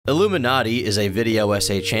Illuminati is a video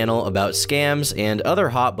essay channel about scams and other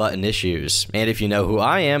hot button issues, and if you know who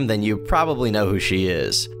I am, then you probably know who she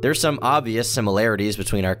is. There's some obvious similarities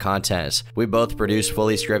between our content. We both produce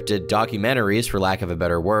fully scripted documentaries, for lack of a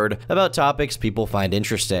better word, about topics people find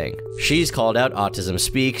interesting. She's called out Autism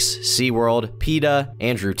Speaks, SeaWorld, PETA,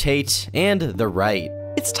 Andrew Tate, and the right.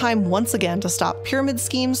 It's time once again to stop pyramid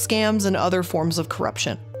schemes, scams, and other forms of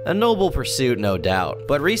corruption. A noble pursuit, no doubt,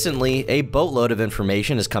 but recently, a boatload of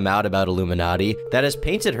information has come out about Illuminati that has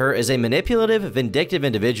painted her as a manipulative, vindictive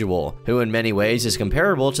individual who in many ways is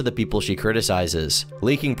comparable to the people she criticizes.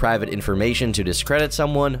 Leaking private information to discredit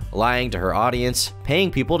someone, lying to her audience, paying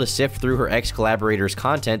people to sift through her ex-collaborators'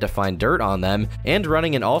 content to find dirt on them, and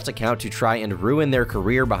running an alt account to try and ruin their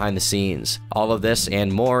career behind the scenes. All of this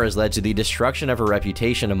and more has led to the destruction of her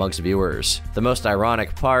reputation amongst viewers. The most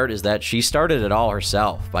ironic part is that she started it all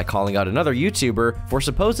herself, by calling out another YouTuber for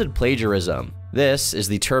supposed plagiarism. This is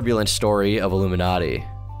the turbulent story of Illuminati.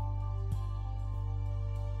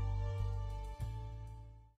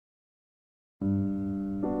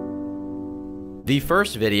 The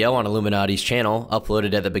first video on Illuminati's channel,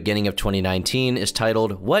 uploaded at the beginning of 2019, is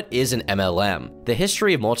titled, "What is an MLM? The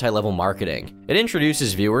History of Multi-Level Marketing." It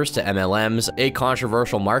introduces viewers to MLMs, a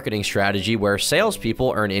controversial marketing strategy where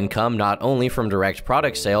salespeople earn income not only from direct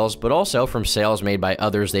product sales, but also from sales made by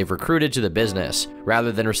others they've recruited to the business,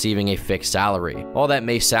 rather than receiving a fixed salary. While that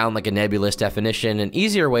may sound like a nebulous definition, an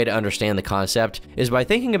easier way to understand the concept is by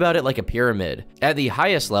thinking about it like a pyramid. At the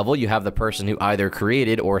highest level, you have the person who either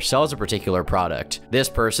created or sells a particular product. This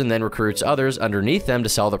person then recruits others underneath them to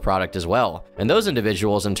sell the product as well, and those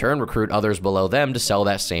individuals in turn recruit others below them to sell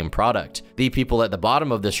that same product. The people at the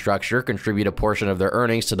bottom of this structure contribute a portion of their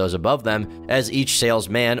earnings to those above them, as each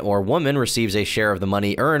salesman or woman receives a share of the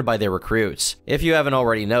money earned by their recruits. If you haven't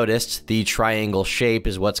already noticed, the triangle shape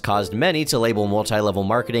is what's caused many to label multi-level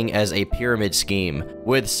marketing as a pyramid scheme,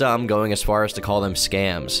 with some going as far as to call them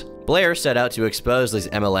scams. Blair set out to expose these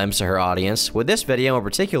MLMs to her audience, with this video in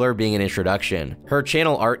particular being an introduction. Her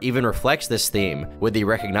channel art even reflects this theme, with the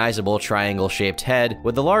recognizable triangle-shaped head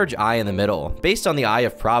with the large eye in the middle, based on the Eye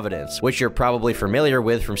of Providence, which you're probably familiar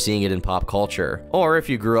with from seeing it in pop culture. Or if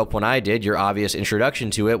you grew up when I did, your obvious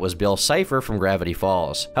introduction to it was Bill Cipher from Gravity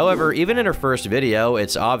Falls. However, even in her first video,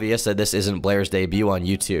 it's obvious that this isn't Blair's debut on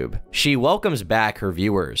YouTube. She welcomes back her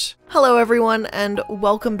viewers. Hello everyone, and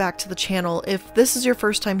welcome back to the channel. If this is your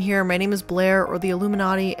first time here, my name is Blair, or the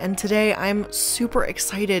Illuminati, and today I'm super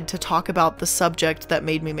excited to talk about the subject that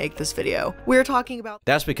made me make this video. We're talking about—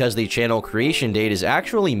 That's because the channel creation date is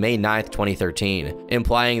actually May 9th, 2013,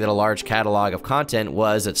 implying that a large catalog of content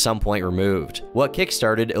was at some point removed. What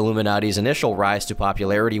kickstarted Illuminati's initial rise to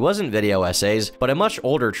popularity wasn't video essays, but a much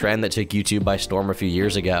older trend that took YouTube by storm a few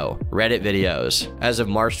years ago: Reddit videos. As of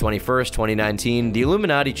March 21st, 2019, the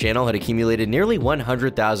Illuminati channel had accumulated nearly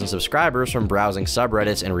 100,000 subscribers from browsing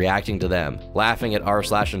subreddits and reacting to them, laughing at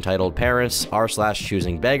r/entitled parents,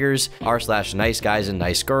 r/choosing beggars, r/nice guys and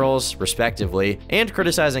nice girls, respectively, and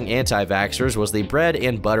criticizing anti-vaxxers was the bread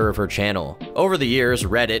and butter of her channel. Over the years,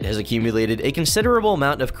 Reddit has accumulated a considerable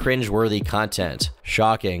amount of cringe-worthy content.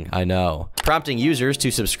 Shocking, I know. Prompting users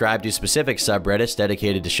to subscribe to specific subreddits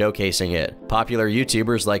dedicated to showcasing it. Popular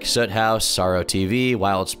YouTubers like Soothouse, Sorrow TV,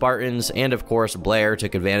 Wild Spartans, and of course Blair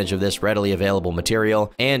took advantage of this readily available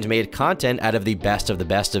material and made content out of the best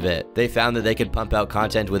of it. They found that they could pump out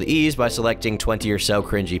content with ease by selecting 20 or so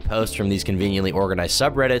cringy posts from these conveniently organized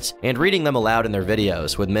subreddits and reading them aloud in their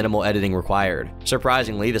videos with minimal editing required.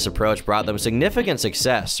 Surprisingly, this approach brought them significant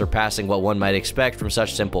success, surpassing what one might expect from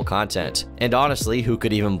such simple content. And honestly, who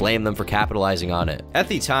could even blame them for capitalizing on it? At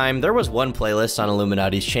the time, there was one playlist on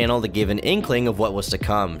Illuminati's channel that gave an inkling of what was to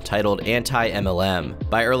come, titled Anti-MLM.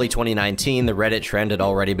 By early 2019, the Reddit trend had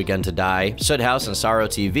already begun to die. Soothouse and Sorrow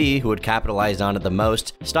TV, who had capitalized on it the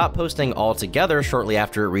most, stopped posting altogether shortly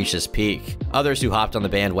after it reached its peak. Others who hopped on the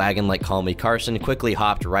bandwagon, like Call Me Carson, quickly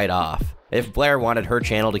hopped right off. If Blair wanted her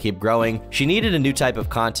channel to keep growing, she needed a new type of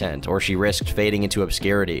content, or she risked fading into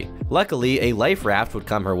obscurity. Luckily, a life raft would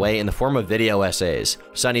come her way in the form of video essays.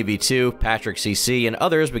 SunnyV2, Patrick CC, and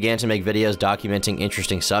others began to make videos documenting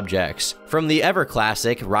interesting subjects. From the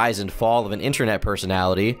ever-classic rise and fall of an internet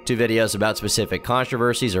personality, to videos about specific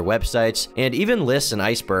controversies or websites, and even lists and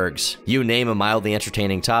icebergs. You name a mildly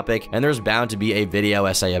entertaining topic, and there's bound to be a video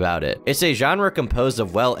essay about it. It's a genre composed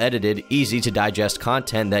of well-edited, easy-to-digest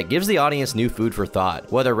content that gives the audience audience new food for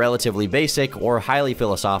thought, whether relatively basic or highly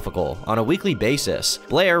philosophical, on a weekly basis.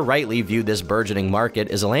 Blair rightly viewed this burgeoning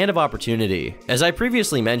market as a land of opportunity. As I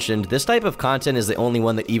previously mentioned, this type of content is the only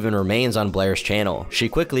one that even remains on Blair's channel. She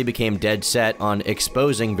quickly became dead set on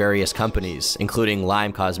exposing various companies, including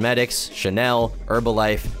Lime Cosmetics, Chanel,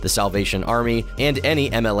 Herbalife, the Salvation Army, and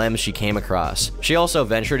any MLMs she came across. She also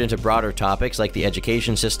ventured into broader topics like the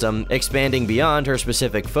education system, expanding beyond her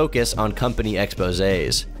specific focus on company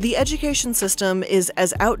exposés. The education system is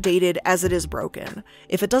as outdated as it is broken.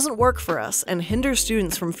 If it doesn't work for us and hinders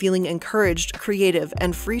students from feeling encouraged, creative,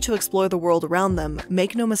 and free to explore the world around them,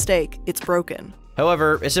 make no mistake, it's broken.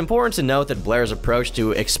 However, it's important to note that Blair's approach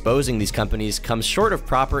to exposing these companies comes short of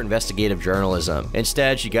proper investigative journalism.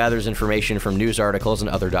 Instead, she gathers information from news articles and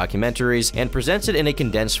other documentaries and presents it in a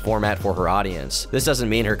condensed format for her audience. This doesn't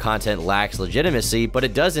mean her content lacks legitimacy, but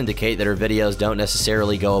it does indicate that her videos don't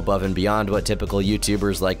necessarily go above and beyond what typical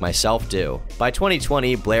YouTubers like myself do. By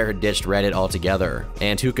 2020, Blair had ditched Reddit altogether,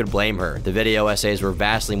 and who could blame her? The video essays were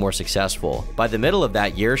vastly more successful. By the middle of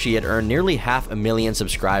that year, she had earned nearly 500,000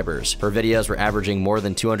 subscribers. Her videos were averaging more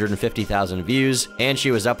than 250,000 views, and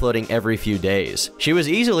she was uploading every few days. She was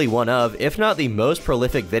easily one of, if not the most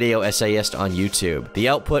prolific video essayist on YouTube. The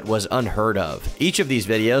output was unheard of. Each of these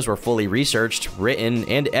videos were fully researched, written,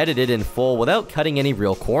 and edited in full without cutting any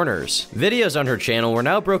real corners. Videos on her channel were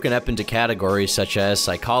now broken up into categories such as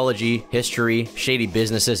psychology, history, shady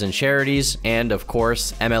businesses and charities, and of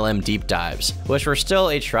course, MLM deep dives, which were still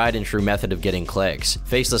a tried and true method of getting clicks.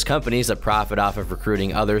 Faceless companies that profit off of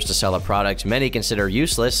recruiting others to sell a product many consider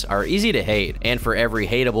useless are easy to hate, and for every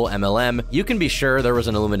hateable MLM, you can be sure there was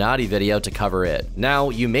an Illuminati video to cover it. Now,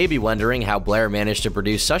 you may be wondering how Blair managed to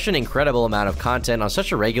produce such an incredible amount of content on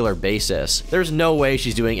such a regular basis. There's no way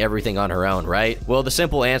she's doing everything on her own, right? Well, the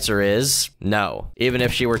simple answer is no. Even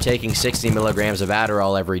if she were taking 60 milligrams of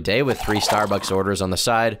Adderall every day with 3 Starbucks orders on the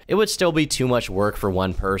side, it would still be too much work for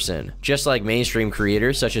one person. Just like mainstream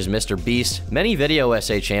creators such as Mr. Beast, many video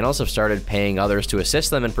essay channels have started paying others to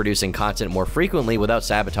assist them in producing content more frequently without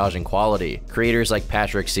sabotaging quality. Creators like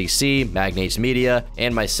Patrick CC, Magnates Media,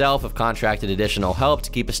 and myself have contracted additional help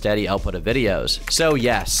to keep a steady output of videos. So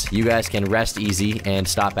yes, you guys can rest easy and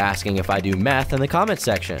stop asking if I do meth in the comments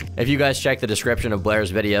section. If you guys check the description of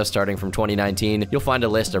Blair's video starting from 2019, you'll find a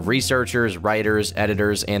list of researchers, writers,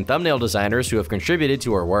 editors, and thumbnail designers who have contributed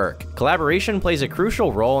to her work. Collaboration plays a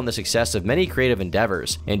crucial role in the success of many creative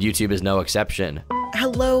endeavors, and YouTube is no exception.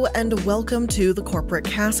 Hello and welcome to The Corporate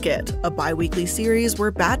Casket, a bi-weekly series where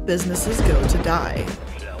bad businesses go to die.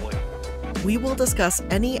 We will discuss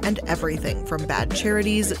any and everything from bad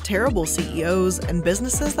charities, terrible CEOs, and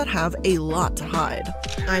businesses that have a lot to hide.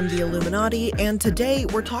 I'm the Illuminati, and today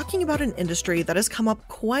we're talking about an industry that has come up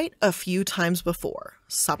quite a few times before: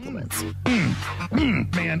 supplements.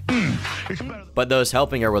 But those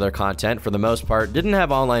helping her with her content, for the most part, didn't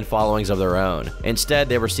have online followings of their own. Instead,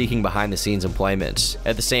 they were seeking behind-the-scenes employment.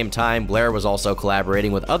 At the same time, Blair was also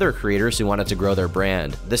collaborating with other creators who wanted to grow their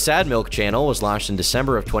brand. The Sad Milk channel was launched in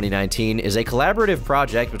December of 2019, is a collaborative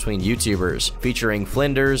project between YouTubers, featuring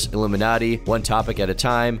Flinders, Illuminati, One Topic at a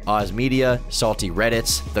Time, Oz Media, Salty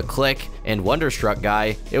Reddits, The Click, and Wonderstruck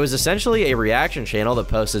Guy. It was essentially a reaction channel that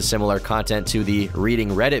posted similar content to the Reading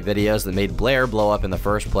Reddit videos that made Blair blow up in the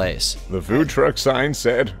first place. The food truck sign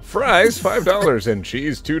said, "Fries $5 and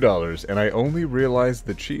cheese $2," and I only realized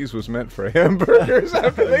the cheese was meant for hamburgers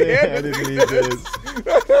after they handed me this.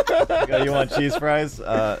 You want cheese fries?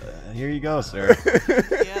 Here you go, sir.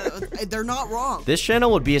 Yeah, they're not wrong. This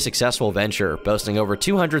channel would be a successful venture, boasting over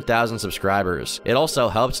 200,000 subscribers. It also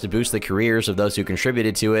helps to boost the careers of those who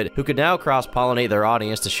contributed to it, who could now cross-pollinate their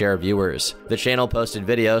audience to share viewers. The channel posted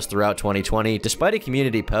videos throughout 2020, despite a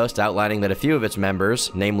community post outlining that a few of its members,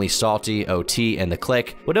 namely Salty, OT, and The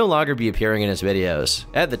Click, would no longer be appearing in its videos.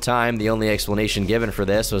 At the time, the only explanation given for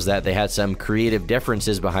this was that they had some creative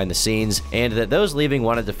differences behind the scenes, and that those leaving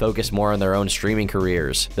wanted to focus more on their own streaming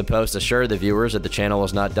careers. The post assured the viewers that the channel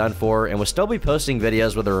was not done for and would still be posting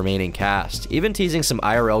videos with the remaining cast, even teasing some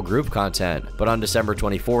IRL group content. But on December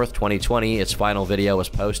 24th, 2020, its final video was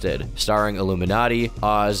posted, starring Illuminati,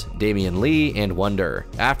 Oz, Damian Lee, and Wonder.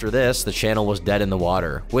 After this, the channel was dead in the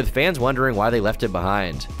water, with fans wondering why they left it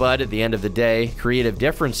behind. But at the end of the day, creative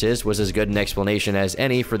differences was as good an explanation as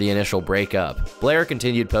any for the initial breakup. Blair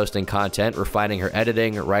continued posting content, refining her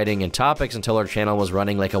editing, writing, and topics until her channel was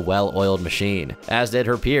running like a well-oiled machine, as did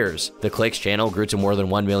her peers. The Click's channel grew to more than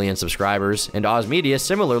 1 million subscribers, and Oz Media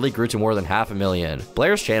similarly grew to more than 500,000.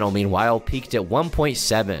 Blair's channel, meanwhile, peaked at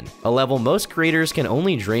 1.7, a level most creators can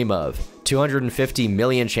only dream of. 250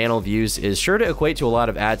 million channel views is sure to equate to a lot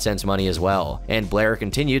of AdSense money as well, and Blair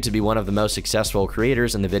continued to be one of the most successful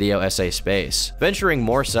creators in the video essay space, venturing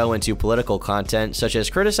more so into political content such as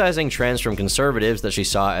criticizing trends from conservatives that she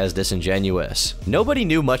saw as disingenuous. Nobody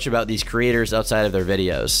knew much about these creators outside of their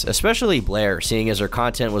videos, especially Blair, seeing as her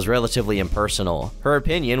content was relatively impersonal. Her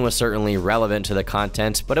opinion was certainly relevant to the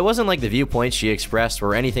content, but it wasn't like the viewpoints she expressed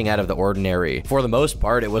were anything out of the ordinary. For the most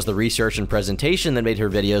part, it was the research and presentation that made her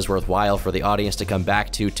videos worthwhile for the audience to come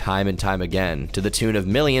back to time and time again, to the tune of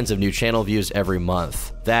millions of new channel views every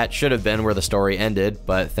month. That should have been where the story ended,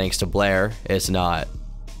 but thanks to Blair, it's not.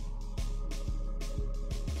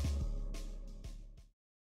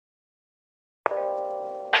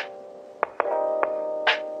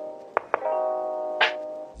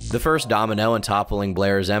 The first domino in toppling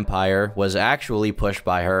Blair's empire was actually pushed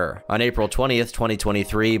by her. On April 20th,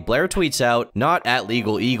 2023, Blair tweets out, "Not at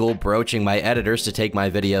Legal Eagle broaching my editors to take my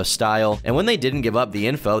video style," and when they didn't give up the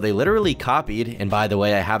info, they literally copied, and by the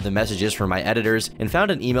way, I have the messages from my editors, and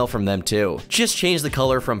found an email from them too. Just change the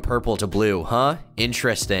color from purple to blue, huh?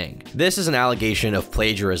 Interesting. This is an allegation of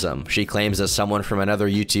plagiarism. She claims that someone from another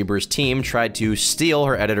YouTuber's team tried to steal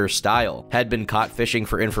her editor's style, had been caught fishing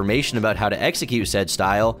for information about how to execute said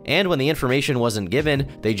style, and when the information wasn't given,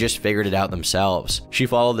 they just figured it out themselves. She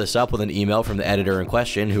followed this up with an email from the editor in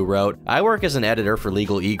question who wrote, "I work as an editor for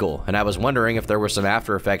Legal Eagle, and I was wondering if there were some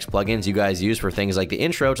After Effects plugins you guys use for things like the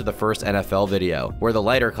intro to the first NFL video, where the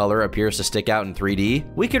lighter color appears to stick out in 3D.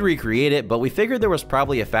 We could recreate it, but we figured there was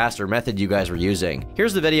probably a faster method you guys were using.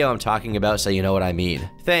 Here's the video I'm talking about so you know what I mean.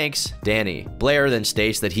 Thanks, Danny." Blair then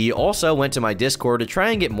states that he also went to my Discord to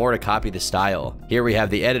try and get more to copy the style. Here we have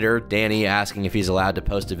the editor, Danny, asking if he's allowed to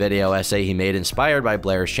post a video essay he made inspired by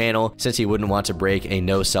Blair's channel, since he wouldn't want to break a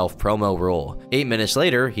no self-promo rule. 8 minutes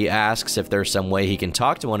later, he asks if there's some way he can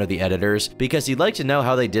talk to one of the editors because he'd like to know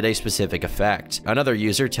how they did a specific effect. Another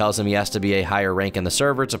user tells him he has to be a higher rank in the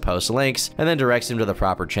server to post links, and then directs him to the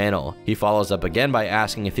proper channel. He follows up again by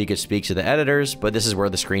asking if he could speak to the editors, but this is where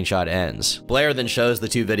the screenshot ends. Blair then shows the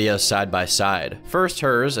two videos side by side, first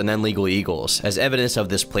hers and then Legal Eagle's, as evidence of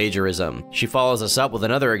this plagiarism. She follows this up with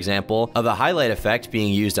another example of a highlight effect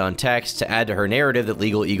being used on text to add to her narrative that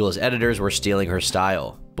Legal Eagle's editors were stealing her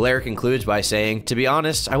style. Blair concludes by saying, "To be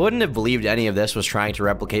honest, I wouldn't have believed any of this was trying to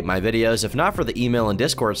replicate my videos if not for the email and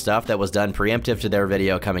Discord stuff that was done preemptive to their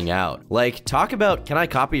video coming out. Like, talk about, can I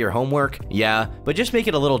copy your homework? Yeah, but just make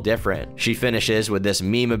it a little different." She finishes with this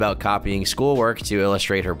meme about copying schoolwork to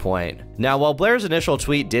illustrate her point. Now, while Blair's initial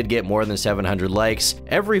tweet did get more than 700 likes,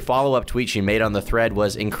 every follow-up tweet she made on the thread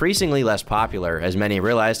was increasingly less popular, as many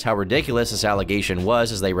realized how ridiculous this allegation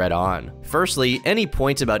was as they read on. Firstly, any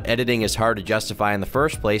points about editing is hard to justify in the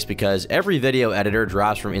first place because every video editor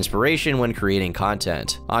draws from inspiration when creating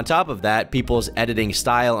content. On top of that, people's editing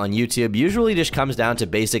style on YouTube usually just comes down to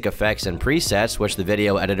basic effects and presets, which the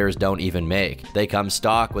video editors don't even make. They come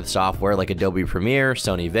stock with software like Adobe Premiere,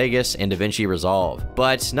 Sony Vegas, and DaVinci Resolve.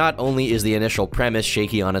 But not only is the initial premise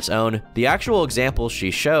shaky on its own, the actual examples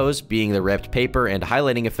she shows, being the ripped paper and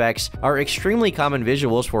highlighting effects, are extremely common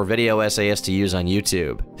visuals for video essayists to use on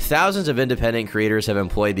YouTube. Thousands of independent creators have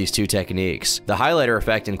employed these two techniques. The highlighter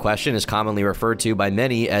effect in question is commonly referred to by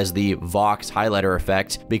many as the Vox highlighter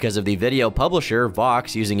effect because of the video publisher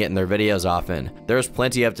Vox using it in their videos often. There's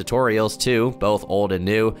plenty of tutorials too, both old and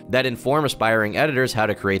new, that inform aspiring editors how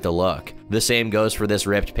to create the look. The same goes for this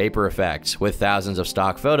ripped paper effect, with thousands of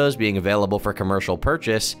stock photos being available for commercial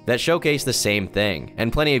purchase that showcase the same thing,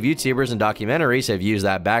 and plenty of YouTubers and documentaries have used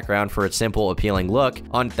that background for its simple, appealing look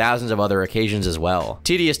on thousands of other occasions as well.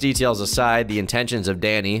 Tedious details aside, the intentions of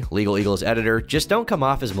Danny, Legal Eagle's editor, just don't come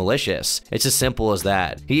off as malicious. It's as simple as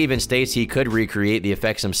that. He even states he could recreate the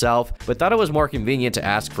effects himself, but thought it was more convenient to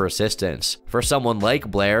ask for assistance. For someone like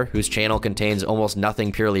Blair, whose channel contains almost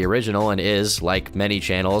nothing purely original and is, like many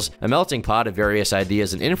channels, a melting pot of various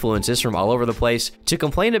ideas and influences from all over the place, to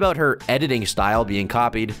complain about her editing style being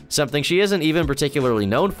copied, something she isn't even particularly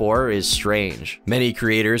known for, is strange. Many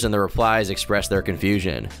creators in the replies express their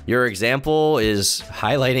confusion. Your example is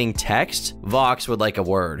highlighting text? Vox would like a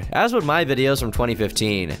word, as would my videos from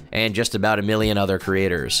 2015, and just about a million other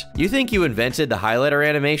creators. You think you invented the highlighter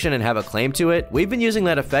animation and have a claim to it? We've been using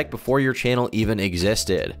that effect before your channel even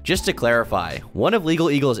existed. Just to clarify, one of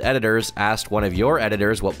Legal Eagle's editors asked one of your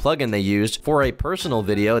editors what plugin they used for a personal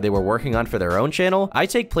video they were working on for their own channel, I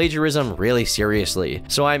take plagiarism really seriously,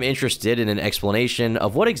 so I'm interested in an explanation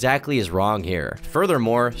of what exactly is wrong here.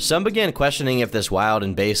 Furthermore, some began questioning if this wild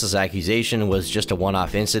and baseless accusation was just a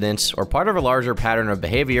one-off incident or part of a larger pattern of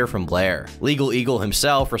behavior from Blair. Legal Eagle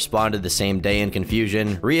himself responded the same day in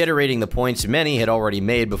confusion, reiterating the points many had already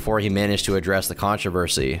made before he managed to address the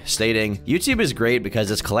controversy, stating, "YouTube is great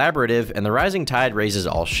because it's collaborative and the rising tide raises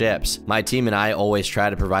all ships. My team and I always try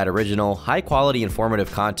to provide original, high-quality,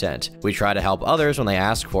 informative content. We try to help others when they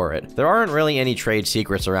ask for it. There aren't really any trade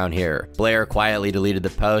secrets around here." Blair quietly deleted the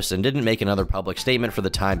post and didn't make another public statement for the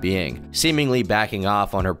time being, seemingly backing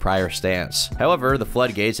off on her prior stance. However, the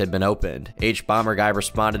floodgates had been opened. Bomber Guy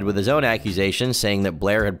responded with his own accusation, saying that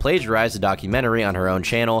Blair had plagiarized the documentary on her own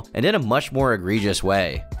channel and in a much more egregious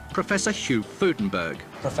way. Professor Hugh Freudenberg.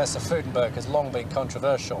 Professor Freudenberg has long been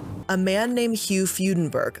controversial. A man named Hugh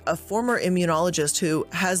Freudenberg, a former immunologist who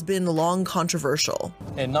has been long controversial.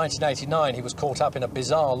 In 1989, he was caught up in a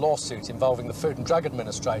bizarre lawsuit involving the Food and Drug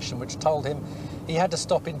Administration, which told him he had to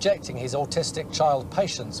stop injecting his autistic child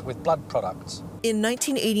patients with blood products. In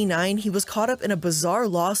 1989, he was caught up in a bizarre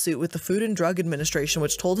lawsuit with the Food and Drug Administration,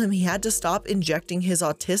 which told him he had to stop injecting his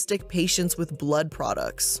autistic patients with blood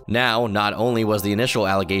products. Now, not only was the initial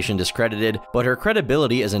allegation discredited, but her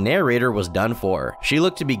credibility as a narrator was done for. She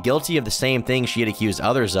looked to be guilty of the same thing she had accused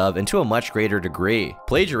others of, and to a much greater degree.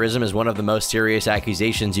 Plagiarism is one of the most serious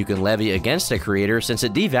accusations you can levy against a creator since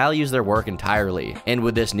it devalues their work entirely. And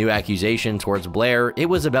with this new accusation towards Blair, it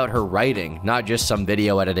was about her writing, not just some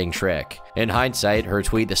video editing trick. In hindsight, her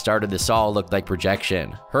tweet that started this all looked like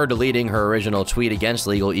projection. Her deleting her original tweet against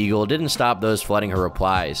Legal Eagle didn't stop those flooding her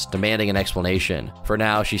replies, demanding an explanation. For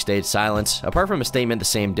now, she stayed silent, apart from a statement the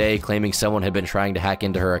same day claiming someone had been trying to hack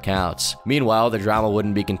into her accounts. Meanwhile, the drama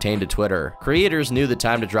wouldn't be contained to Twitter. Creators knew the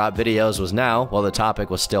time to drop videos was now, while the topic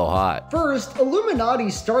was still hot. First, Illuminati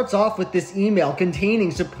starts off with this email containing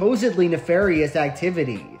supposedly nefarious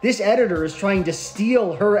activity. This editor is trying to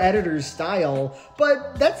steal her editor's style,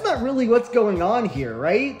 but that's not really what's going on here,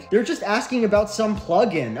 right? They're just asking about some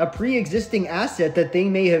plugin, a pre-existing asset that they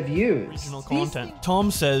may have used. Original content. Tom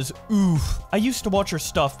says, "Oof, I used to watch her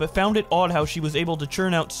stuff, but found it odd how she was able to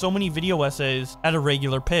churn out so many video essays at a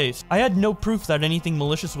regular pace. I had no proof that anything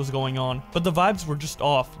malicious was going on, but the vibes were just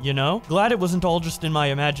off, you know? Glad it wasn't all just in my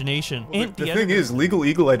imagination." Well, the thing is, Legal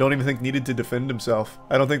Eagle I don't even think needed to defend himself.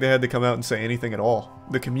 I don't think they had to come out and say anything at all.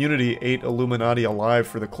 The community ate Illuminati alive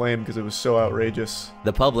for the claim because it was so outrageous.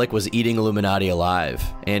 The public was eating Illuminati alive,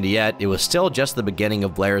 and yet it was still just the beginning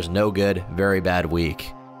of Blair's no good, very bad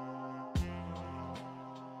week.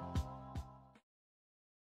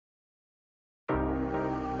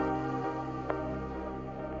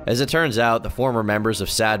 As it turns out, the former members of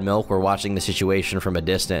Sad Milk were watching the situation from a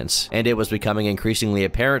distance, and it was becoming increasingly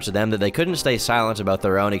apparent to them that they couldn't stay silent about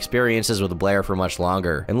their own experiences with Blair for much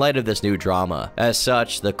longer, in light of this new drama. As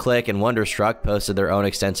such, the Click and Wonderstruck posted their own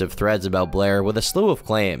extensive threads about Blair with a slew of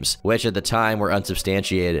claims, which at the time were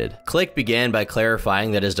unsubstantiated. Click began by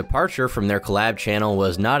clarifying that his departure from their collab channel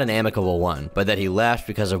was not an amicable one, but that he left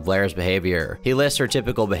because of Blair's behavior. He lists her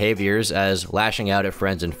typical behaviors as lashing out at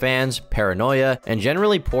friends and fans, paranoia, and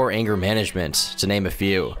generally poor anger management, to name a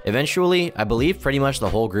few. Eventually, I believe pretty much the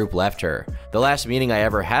whole group left her. The last meeting I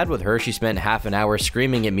ever had with her, she spent half an hour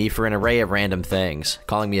screaming at me for an array of random things,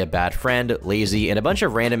 calling me a bad friend, lazy, and a bunch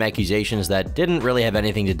of random accusations that didn't really have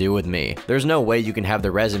anything to do with me. There's no way you can have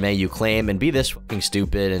the resume you claim and be this fucking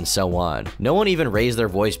stupid, and so on. No one even raised their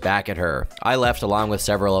voice back at her. I left along with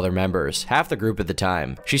several other members, half the group at the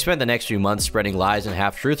time. She spent the next few months spreading lies and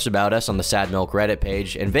half-truths about us on the Sad Milk Reddit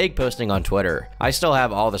page and vague posting on Twitter. I still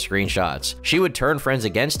have all the screenshots. She would turn friends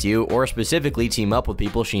against you, or specifically team up with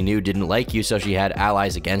people she knew didn't like you so she had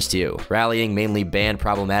allies against you, rallying mainly banned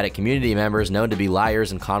problematic community members known to be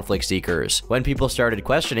liars and conflict seekers. When people started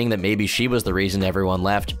questioning that maybe she was the reason everyone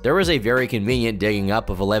left, there was a very convenient digging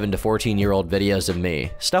up of 11 to 14-year-old videos of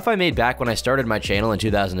me, stuff I made back when I started my channel in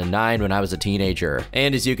 2009 when I was a teenager.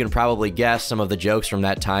 And as you can probably guess, some of the jokes from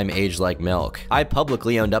that time aged like milk. I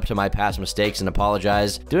publicly owned up to my past mistakes and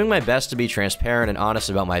apologized, doing my best to be transparent and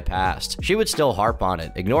honest about my past. She would still harp on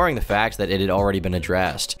it, ignoring the fact that it had already been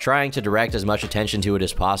addressed, trying to direct as much attention to it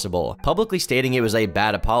as possible, publicly stating it was a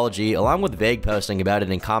bad apology along with vague posting about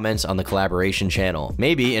it in comments on the collaboration channel,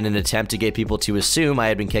 maybe in an attempt to get people to assume I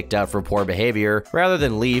had been kicked out for poor behavior rather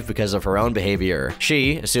than leave because of her own behavior.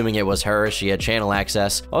 She, assuming it was her as she had channel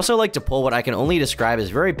access, also liked to pull what I can only describe as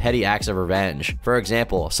very petty acts of revenge. For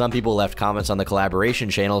example, some people left comments on the collaboration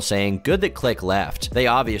channel saying, "Good that Click left." They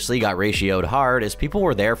obviously got ratioed hard as people people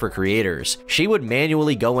were there for creators. She would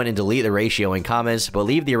manually go in and delete the ratio in comments, but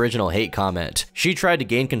leave the original hate comment. She tried to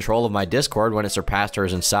gain control of my Discord when it surpassed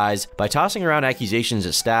hers in size by tossing around accusations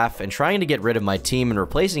at staff and trying to get rid of my team and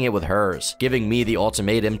replacing it with hers, giving me the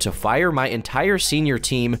ultimatum to fire my entire senior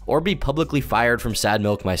team or be publicly fired from Sad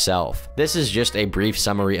Milk myself. This is just a brief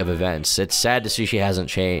summary of events. It's sad to see she hasn't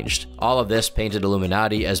changed. All of this painted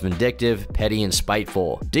Illuminati as vindictive, petty, and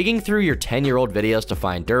spiteful, digging through your 10-year-old videos to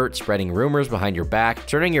find dirt, spreading rumors behind your back,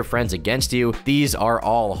 turning your friends against you. These are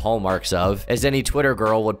all hallmarks of, as any Twitter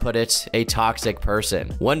girl would put it, a toxic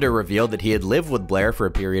person. Wonder revealed that he had lived with Blair for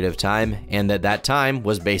a period of time, and that time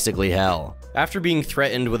was basically hell. After being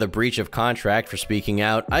threatened with a breach of contract for speaking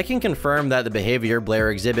out, I can confirm that the behavior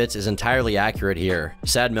Blair exhibits is entirely accurate here.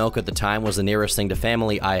 Sad Milk at the time was the nearest thing to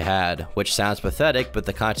family I had, which sounds pathetic, but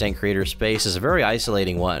the content creator space is a very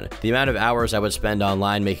isolating one. The amount of hours I would spend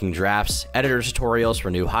online making drafts, editor tutorials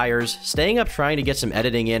for new hires, staying up trying to get some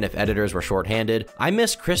editing in if editors were shorthanded. I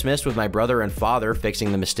missed Christmas with my brother and father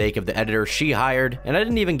fixing the mistake of the editor she hired, and I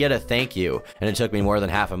didn't even get a thank you, and it took me more than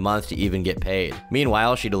half a month to even get paid.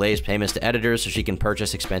 Meanwhile, she delays payments to editors so she can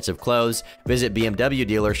purchase expensive clothes, visit BMW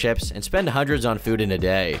dealerships, and spend hundreds on food in a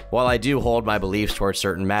day. While I do hold my beliefs towards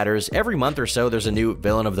certain matters, every month or so there's a new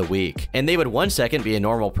villain of the week, and they would one second be a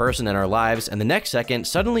normal person in our lives, and the next second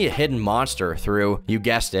suddenly a hidden monster through, you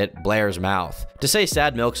guessed it, Blair's mouth. To say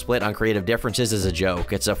Sad Milk split on creative differences is a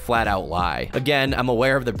joke. It's a flat-out lie. Again, I'm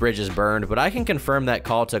aware of the bridges burned, but I can confirm that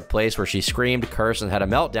call took place where she screamed, cursed, and had a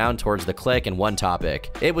meltdown towards the clique in one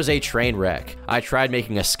topic. It was a train wreck. I tried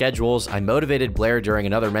making us schedules. I motivated Blair during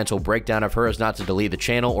another mental breakdown of hers not to delete the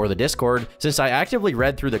channel or the Discord, since I actively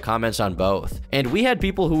read through the comments on both. And we had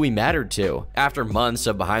people who we mattered to. After months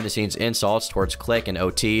of behind-the-scenes insults towards clique and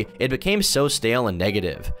OT, it became so stale and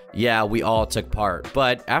negative. Yeah, we all took part,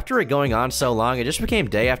 but after it going on so long, it just became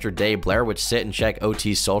day after day Blair would sit and check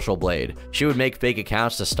OT's social blade. She would make fake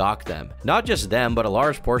accounts to stalk them. Not just them, but a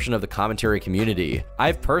large portion of the commentary community.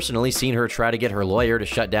 I've personally seen her try to get her lawyer to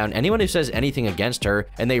shut down anyone who says anything against her,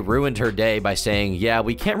 and they ruined her day by saying, yeah,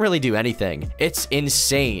 we can't really do anything. It's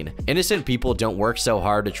insane. Innocent people don't work so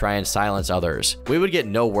hard to try and silence others. We would get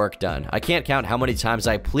no work done. I can't count how many times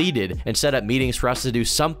I pleaded and set up meetings for us to do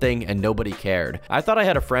something and nobody cared. I thought I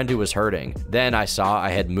had a friend who was hurting. Then I saw I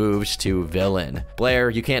had moved to villain. Blair,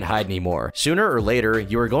 you can't hide anymore. Sooner or later,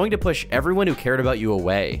 you are going to push everyone who cared about you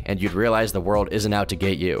away, and you'd realize the world isn't out to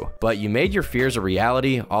get you. But you made your fears a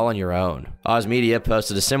reality all on your own. Oz Media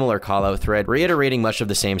posted a similar call-out thread reiterating much of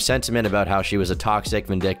the same sentiment about how she was a toxic,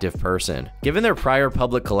 vindictive person. Given their prior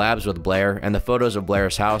public collabs with Blair and the photos of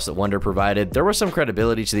Blair's house that Wonder provided, there was some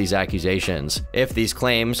credibility to these accusations. If these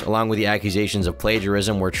claims, along with the accusations of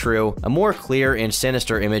plagiarism, were true, a more clear and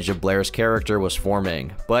sinister image of Blair's character was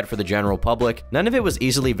forming. But for the general public, none of it was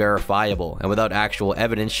easily verifiable, and without actual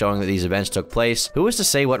evidence showing that these events took place, who was to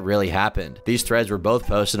say what really happened? These threads were both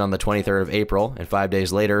posted on the 23rd of April, and 5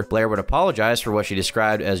 days later, Blair would apologize for what she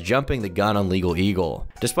described as jumping the gun on Legal Eagle.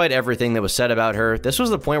 Despite everything that was said about her, this was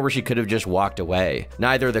the point where she could have just walked away.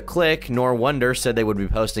 Neither the clique nor Wonder said they would be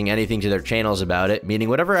posting anything to their channels about it, meaning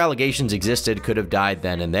whatever allegations existed could have died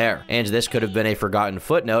then and there, and this could have been a forgotten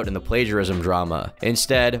footnote in the plagiarism drama.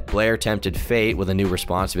 Instead, Blair tempted fate with a new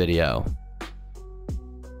response video.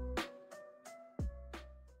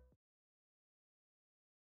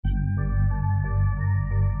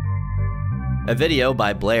 A video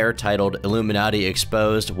by Blair titled Illuminati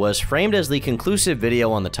Exposed was framed as the conclusive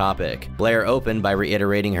video on the topic. Blair opened by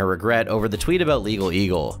reiterating her regret over the tweet about Legal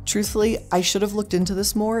Eagle. Truthfully, I should have looked into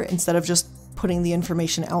this more instead of just putting the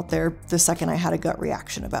information out there the second I had a gut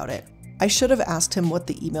reaction about it. I should have asked him what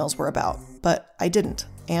the emails were about, but I didn't,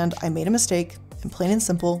 and I made a mistake, and plain and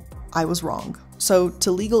simple, I was wrong. So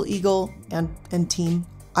to Legal Eagle and team,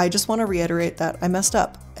 I just want to reiterate that I messed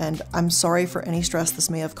up, and I'm sorry for any stress this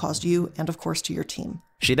may have caused you and of course to your team.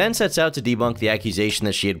 She then sets out to debunk the accusation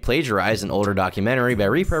that she had plagiarized an older documentary by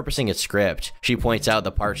repurposing its script. She points out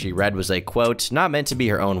the part she read was a quote, not meant to be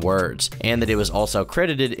her own words, and that it was also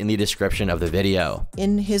credited in the description of the video.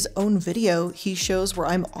 In his own video, he shows where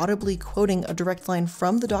I'm audibly quoting a direct line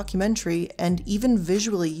from the documentary, and even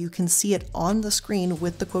visually you can see it on the screen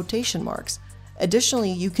with the quotation marks.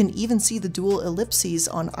 Additionally, you can even see the dual ellipses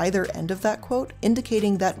on either end of that quote,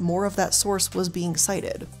 indicating that more of that source was being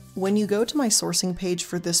cited. When you go to my sourcing page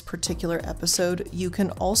for this particular episode, you can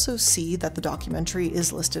also see that the documentary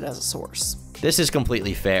is listed as a source. This is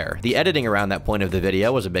completely fair. The editing around that point of the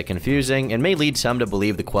video was a bit confusing and may lead some to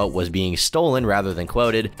believe the quote was being stolen rather than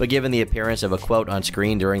quoted, but given the appearance of a quote on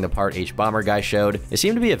screen during the part H Bomber Guy showed, it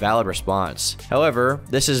seemed to be a valid response. However,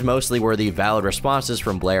 this is mostly where the valid responses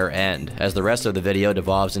from Blair end, as the rest of the video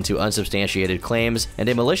devolves into unsubstantiated claims and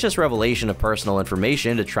a malicious revelation of personal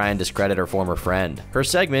information to try and discredit her former friend. Her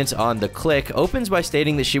segment on The Click opens by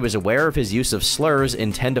stating that she was aware of his use of slurs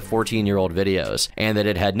in 10 to 14-year-old videos, and that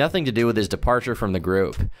it had nothing to do with his departure from the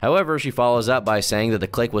group. However, she follows up by saying that the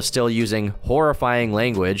Click was still using horrifying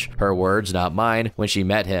language, her words, not mine, when she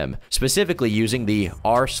met him, specifically using the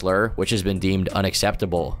R slur, which has been deemed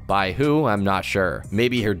unacceptable. By who, I'm not sure.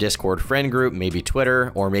 Maybe her Discord friend group, maybe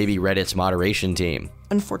Twitter, or maybe Reddit's moderation team.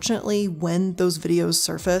 Unfortunately, when those videos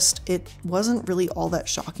surfaced, it wasn't really all that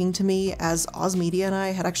shocking to me, as Oz Media and I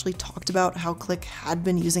had actually talked about how Click had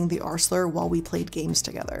been using the R slur while we played games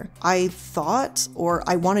together. I thought, or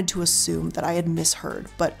I wanted to assume, that I had misheard,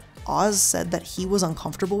 but Oz said that he was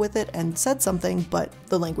uncomfortable with it and said something, but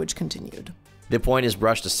the language continued. The point is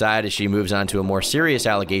brushed aside as she moves on to a more serious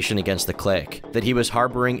allegation against the Click, that he was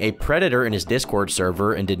harboring a predator in his Discord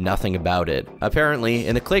server and did nothing about it. Apparently,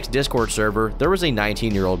 in the Click's Discord server, there was a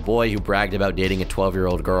 19-year-old boy who bragged about dating a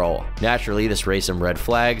 12-year-old girl. Naturally, this raised some red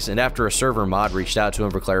flags, and after a server mod reached out to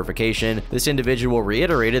him for clarification, this individual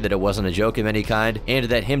reiterated that it wasn't a joke of any kind, and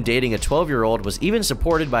that him dating a 12-year-old was even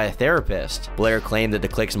supported by a therapist. Blair claimed that the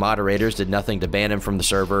Click's moderators did nothing to ban him from the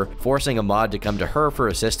server, forcing a mod to come to her for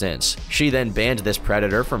assistance. She then banned this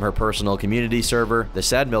predator from her personal community server, the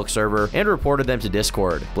Sad Milk server, and reported them to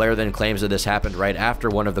Discord. Blair then claims that this happened right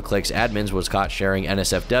after one of the Click's admins was caught sharing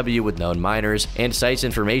NSFW with known minors, and cites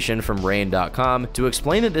information from Rain.com to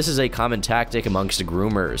explain that this is a common tactic amongst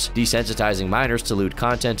groomers, desensitizing minors to lewd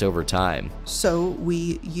content over time. So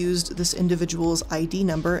we used this individual's ID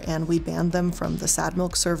number and we banned them from the Sad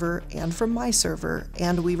Milk server and from my server,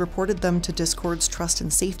 and we reported them to Discord's trust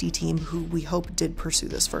and safety team, who we hope did pursue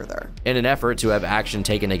this further. In an effort to have action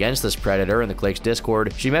taken against this predator in the Click's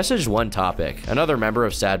Discord, she messaged one topic, another member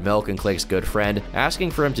of Sad Milk and Click's good friend,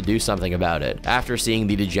 asking for him to do something about it. After seeing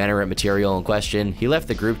the degenerate material in question, he left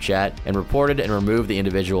the group chat and reported and removed the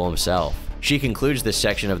individual himself. She concludes this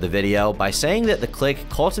section of the video by saying that the Click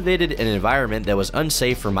cultivated an environment that was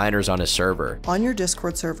unsafe for minors on his server. On your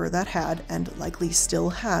Discord server that had, and likely still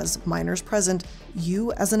has, minors present,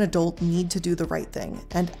 you as an adult need to do the right thing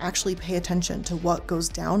and actually pay attention to what goes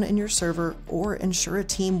down in your server, or ensure a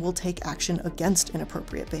team will take action against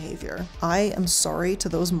inappropriate behavior. I am sorry to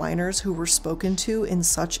those minors who were spoken to in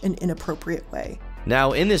such an inappropriate way.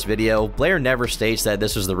 Now, in this video, Blair never states that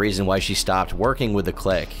this was the reason why she stopped working with the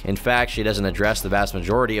Click. In fact, she doesn't address the vast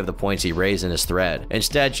majority of the points he raised in his thread.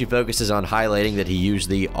 Instead, she focuses on highlighting that he used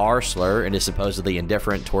the R slur and is supposedly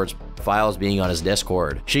indifferent towards files being on his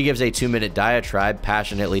Discord. She gives a 2-minute diatribe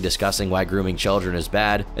passionately discussing why grooming children is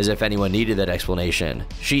bad, as if anyone needed that explanation.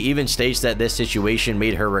 She even states that this situation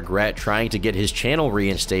made her regret trying to get his channel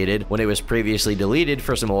reinstated when it was previously deleted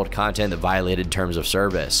for some old content that violated terms of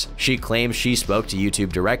service. She claims she spoke to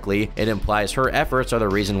YouTube directly. It implies her efforts are the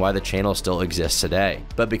reason why the channel still exists today.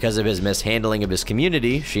 But because of his mishandling of his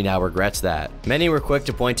community, she now regrets that. Many were quick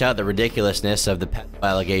to point out the ridiculousness of the pedo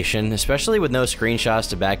allegation, especially with no screenshots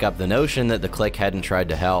to back up the notion that the Click hadn't tried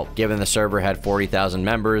to help. Given the server had 40,000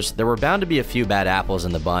 members, there were bound to be a few bad apples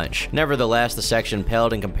in the bunch. Nevertheless, the section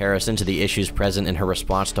paled in comparison to the issues present in her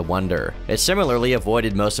response to Wonder. It similarly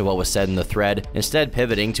avoided most of what was said in the thread, instead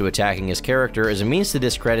pivoting to attacking his character as a means to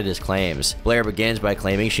discredit his claims. Blair begins by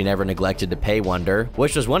claiming she never neglected to pay Wonder,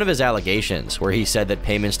 which was one of his allegations, where he said that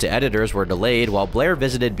payments to editors were delayed while Blair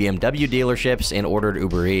visited BMW dealerships and ordered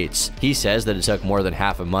Uber Eats. He says that it took more than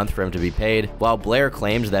half a month for him to be paid, while Blair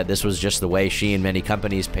claims that this was just the way she and many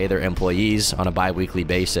companies pay their employees on a bi-weekly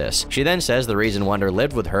basis. She then says the reason Wonder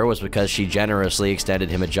lived with her was because she generously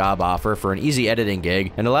extended him a job offer for an easy editing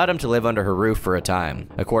gig and allowed him to live under her roof for a time.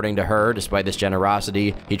 According to her, despite this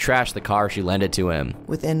generosity, he trashed the car she lended to him.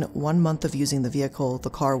 Within 1 month of using the vehicle,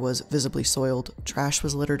 the car was visibly soiled. Trash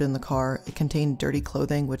was littered in the car. It contained dirty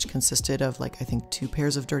clothing, which consisted of I think 2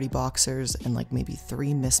 pairs of dirty boxers and maybe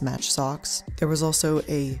 3 mismatched socks. There was also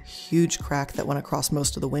a huge crack that went across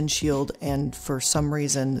most of the windshield, and for some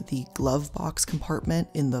reason, the glove box compartment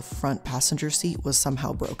in the front passenger seat was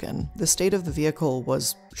somehow broken. The state of the vehicle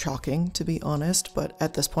was shocking, to be honest, but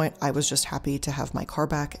at this point, I was just happy to have my car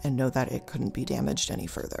back and know that it couldn't be damaged any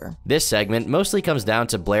further. This segment mostly comes down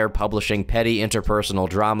to Blair publishing petty interpersonal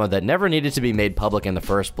drama that never needed to be made public in the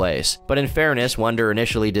first place. But in fairness, Wonder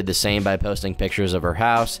initially did the same by posting pictures of her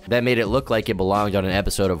house that made it look like it belonged on an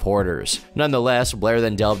episode of Hoarders. Nonetheless, Blair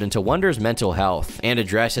then delved into Wonder's mental health and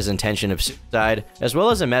addressed express his intention of suicide, as well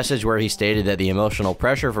as a message where he stated that the emotional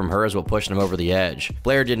pressure from her is what pushed him over the edge.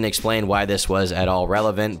 Blair didn't explain why this was at all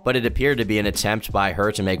relevant, but it appeared to be an attempt by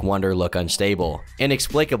her to make Wonder look unstable.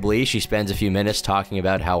 Inexplicably, she spends a few minutes talking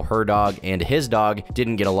about how her dog and his dog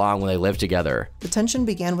didn't get along when they lived together. The tension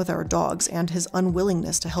began with our dogs and his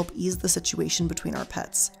unwillingness to help ease the situation between our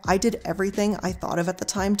pets. I did everything I thought of at the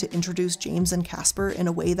time to introduce James and Casper in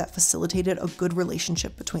a way that facilitated a good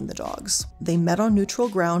relationship between the dogs. They met on neutral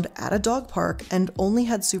ground at a dog park and only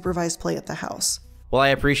had supervised play at the house. While I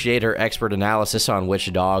appreciate her expert analysis on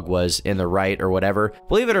which dog was in the right or whatever,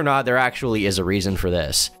 believe it or not, there actually is a reason for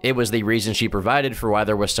this. It was the reason she provided for why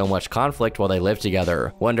there was so much conflict while they lived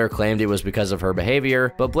together. Wonder claimed it was because of her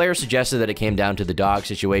behavior, but Blair suggested that it came down to the dog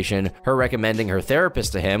situation, her recommending her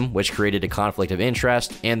therapist to him, which created a conflict of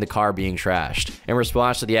interest, and the car being trashed. In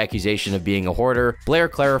response to the accusation of being a hoarder, Blair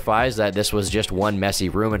clarifies that this was just one messy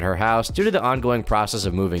room in her house due to the ongoing process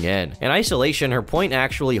of moving in. In isolation, her point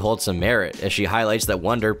actually holds some merit, as she highlights that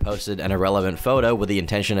Wonder posted an irrelevant photo with the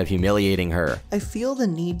intention of humiliating her. I feel the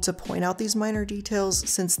need to point out these minor details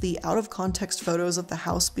since the out-of-context photos of the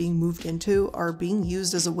house being moved into are being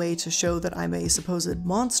used as a way to show that I'm a supposed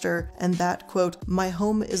monster and that, quote, my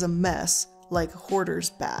home is a mess, like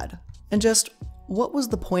hoarders bad. And just, what was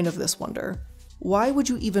the point of this, Wonder? Why would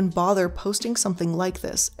you even bother posting something like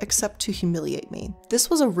this except to humiliate me?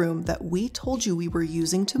 This was a room that we told you we were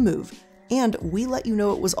using to move, and we let you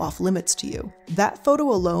know it was off limits to you. That photo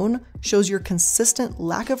alone shows your consistent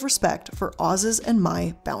lack of respect for Oz's and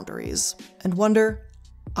my boundaries. And Wonder,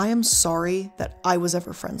 I am sorry that I was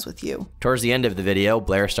ever friends with you. Towards the end of the video,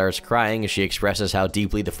 Blair starts crying as she expresses how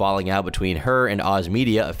deeply the falling out between her and Oz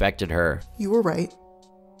Media affected her. You were right.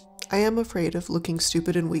 I am afraid of looking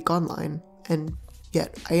stupid and weak online, and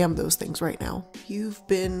yet I am those things right now. You've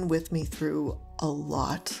been with me through a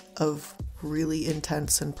lot of really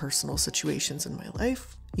intense and personal situations in my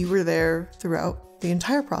life. You were there throughout the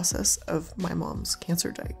entire process of my mom's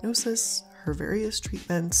cancer diagnosis, her various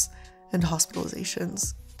treatments, and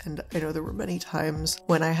hospitalizations. And I know there were many times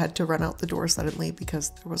when I had to run out the door suddenly because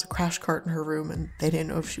there was a crash cart in her room and they didn't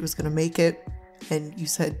know if she was gonna make it. And you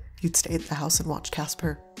said you'd stay at the house and watch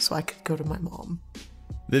Casper so I could go to my mom.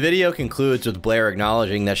 The video concludes with Blair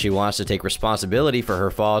acknowledging that she wants to take responsibility for her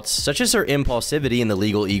faults, such as her impulsivity in the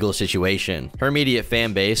Legal Eagle situation. Her immediate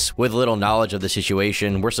fan base, with little knowledge of the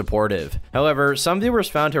situation, were supportive. However, some viewers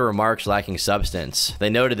found her remarks lacking substance. They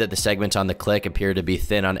noted that the segments on the click appeared to be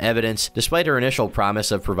thin on evidence, despite her initial promise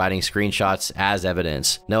of providing screenshots as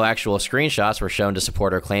evidence. No actual screenshots were shown to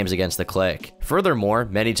support her claims against the click. Furthermore,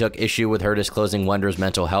 many took issue with her disclosing Wonder's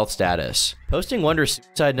mental health status. Posting Wonder's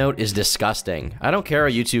suicide note is disgusting. I don't care how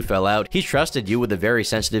you two fell out, he trusted you with a very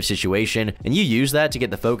sensitive situation, and you use that to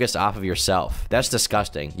get the focus off of yourself. That's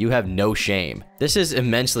disgusting. You have no shame. This is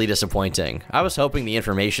immensely disappointing. I was hoping the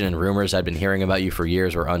information and rumors I'd been hearing about you for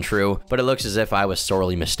years were untrue, but it looks as if I was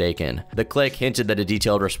sorely mistaken. The click hinted that a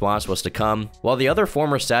detailed response was to come, while the other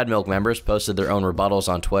former Sad Milk members posted their own rebuttals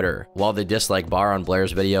on Twitter. While the dislike bar on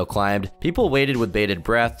Blair's video climbed, people waited with bated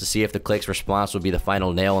breath to see if the click's response would be the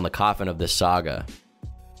final nail in the coffin of this saga.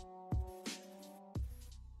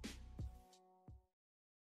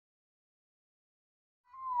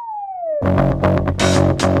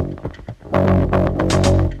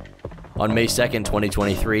 On May 2nd,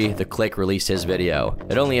 2023, The Click released his video.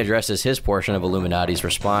 It only addresses his portion of Illuminati's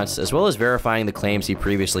response, as well as verifying the claims he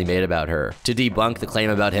previously made about her. To debunk the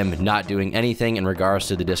claim about him not doing anything in regards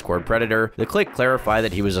to the Discord predator, The Click clarified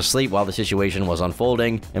that he was asleep while the situation was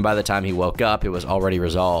unfolding, and by the time he woke up, it was already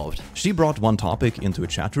resolved. She brought one topic into a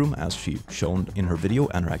chat room, as she shown in her video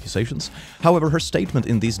and her accusations. However, her statement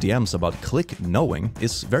in these DMs about Click knowing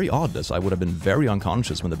is very odd, as I would have been very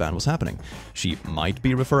unconscious when the ban was happening. She might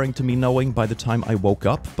be referring to me knowing by the time I woke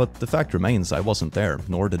up, but the fact remains I wasn't there,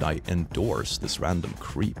 nor did I endorse this random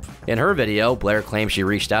creep. In her video, Blair claims she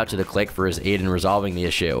reached out to The Click for his aid in resolving the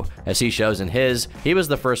issue. As he shows in his, he was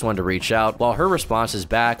the first one to reach out, while her responses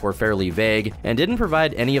back were fairly vague and didn't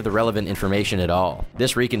provide any of the relevant information at all.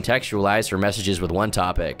 This recontextualized her messages with one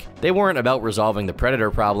topic. They weren't about resolving the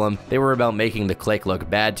predator problem, they were about making The Click look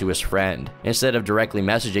bad to his friend. Instead of directly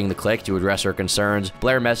messaging The Click to address her concerns,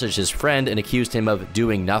 Blair messaged his friend and accused him of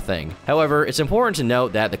doing nothing. However, it's important to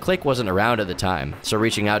note that the click wasn't around at the time, so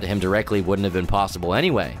reaching out to him directly wouldn't have been possible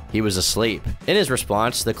anyway. He was asleep. In his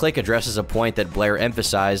response, the click addresses a point that Blair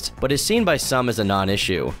emphasized, but is seen by some as a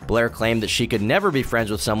non-issue. Blair claimed that she could never be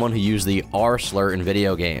friends with someone who used the R slur in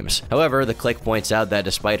video games. However, the click points out that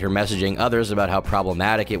despite her messaging others about how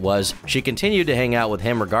problematic it was, she continued to hang out with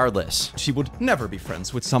him regardless. She would never be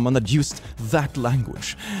friends with someone that used that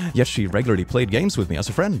language. Yet she regularly played games with me as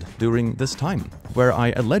a friend during this time, where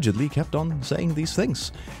I allegedly kept on saying these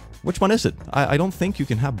things. Which one is it? I don't think you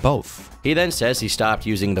can have both. He then says he stopped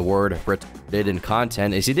using the word retarded in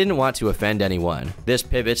content as he didn't want to offend anyone. This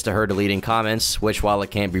pivots to her deleting comments, which, while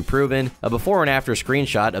it can't be proven, a before and after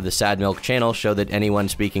screenshot of the Sad Milk channel showed that anyone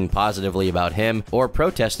speaking positively about him or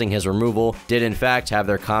protesting his removal did in fact have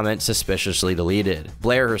their comment suspiciously deleted.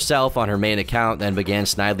 Blair herself on her main account then began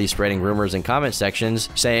snidely spreading rumors in comment sections,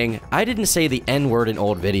 saying, "I didn't say the N-word in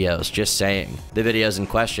old videos, just saying." The videos in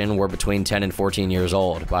question were between 10 and 14 years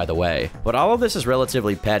old, by the way. But all of this is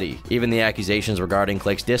relatively petty. Even the accusations regarding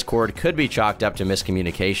Click's Discord could be chalked up to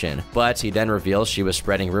miscommunication, but he then reveals she was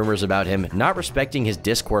spreading rumors about him not respecting his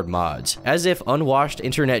Discord mods, as if unwashed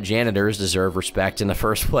internet janitors deserve respect in the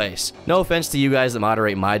first place. No offense to you guys that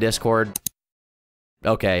moderate my Discord.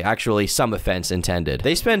 Okay, actually, some offense intended.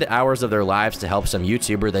 They spend hours of their lives to help some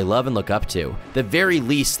YouTuber they love and look up to. The very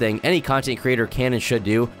least thing any content creator can and should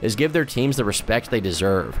do is give their teams the respect they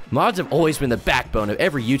deserve. Mods have always been the backbone of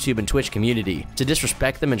every YouTube and Twitch community. To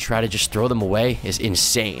disrespect them and try to just throw them away is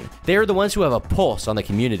insane. They are the ones who have a pulse on the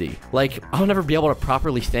community. Like, I'll never be able to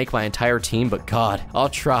properly thank my entire team, but God, I'll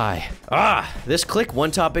try. This Click One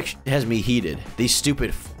topic has me heated. These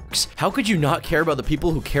stupid How could you not care about the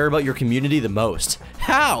people who care about your community the most?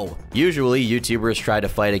 How? Usually, YouTubers try to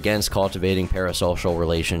fight against cultivating parasocial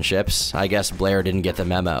relationships. I guess Blair didn't get the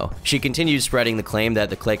memo. She continued spreading the claim that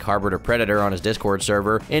the Click harbored a predator on his Discord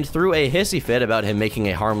server and threw a hissy fit about him making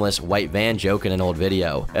a harmless white van joke in an old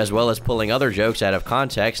video, as well as pulling other jokes out of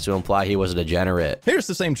context to imply he was a degenerate. Here's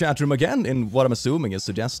the same chat room again in what I'm assuming is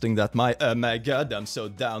suggesting that my my god, I'm so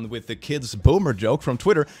down with the kids boomer joke from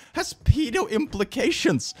Twitter has pedo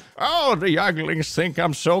implications. Oh, the younglings think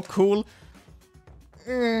I'm so cool.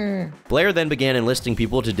 Blair then began enlisting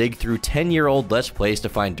people to dig through 10-year-old Let's Plays to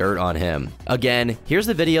find dirt on him. Again, here's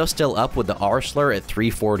the video still up with the R slur at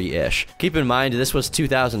 340-ish. Keep in mind, this was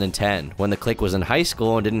 2010, when the Click was in high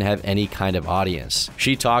school and didn't have any kind of audience.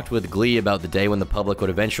 She talked with glee about the day when the public would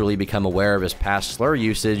eventually become aware of his past slur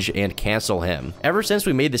usage and cancel him. Ever since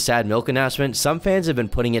we made the Sad Milk announcement, some fans have been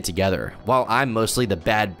putting it together, while I'm mostly the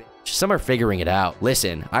bad bitch. Some are figuring it out.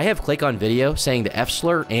 Listen, I have Click on video saying the F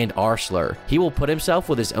slur and R slur. He will put himself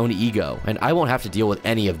with his own ego, and I won't have to deal with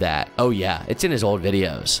any of that. Oh yeah, it's in his old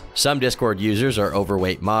videos. Some Discord users are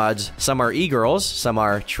overweight mods, some are e-girls, some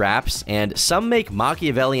are traps, and some make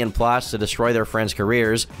Machiavellian plots to destroy their friends'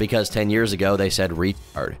 careers because 10 years ago they said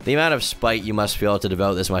retard. The amount of spite you must feel to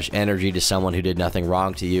devote this much energy to someone who did nothing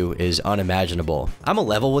wrong to you is unimaginable. I'm a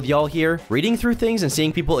level with y'all here. Reading through things and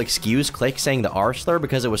seeing people excuse Click saying the R slur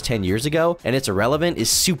because it was 10 years ago and it's irrelevant is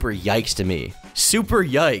super yikes to me. Super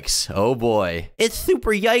yikes. Oh boy. It's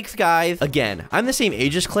super yikes, guys. Again, I'm the same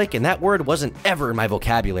age as Click and that word wasn't ever in my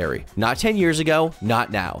vocabulary. Not 10 years ago,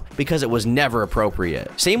 not now, because it was never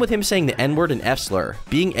appropriate. Same with him saying the N-word and F slur.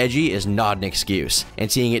 Being edgy is not an excuse,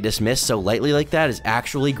 and seeing it dismissed so lightly like that is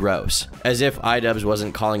actually gross. As if iDubbbz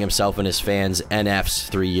wasn't calling himself and his fans NFs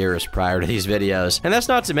 3 years prior to these videos. And that's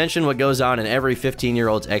not to mention what goes on in every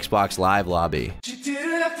 15-year-old's Xbox Live lobby.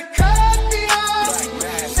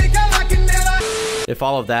 If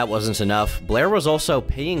all of that wasn't enough, Blair was also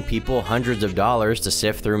paying people hundreds of dollars to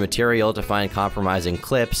sift through material to find compromising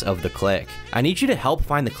clips of the Click. I need you to help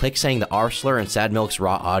find the Click saying the R slur and Sad Milk's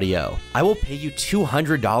raw audio. I will pay you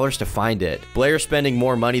 $200 to find it. Blair's spending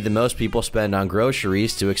more money than most people spend on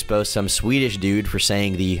groceries to expose some Swedish dude for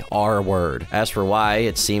saying the R word. As for why,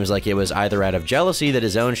 it seems like it was either out of jealousy that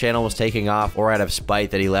his own channel was taking off or out of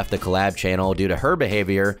spite that he left the collab channel due to her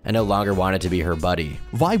behavior and no longer wanted to be her buddy.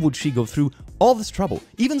 Why would she go through all this trouble,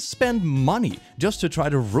 even spend money just to try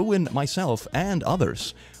to ruin myself and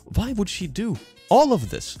others? Why would she do all of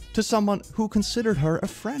this to someone who considered her a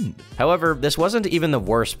friend? However, this wasn't even the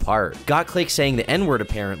worst part. Got Click saying the N-word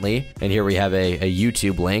apparently, and here we have a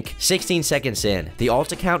YouTube link. 16 seconds in, the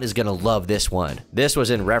alt account is gonna love this one. This was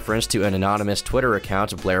in reference to an anonymous Twitter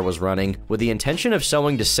account Blair was running with the intention of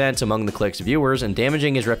sowing dissent among the Click's viewers and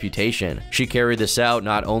damaging his reputation. She carried this out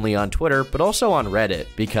not only on Twitter, but also on Reddit,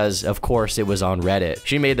 because of course it was on Reddit.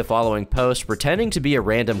 She made the following post pretending to be a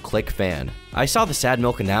random Click fan. I saw the Sad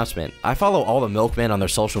Milk announcement announcement. I follow all the milkmen on their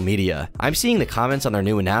social media. I'm seeing the comments on their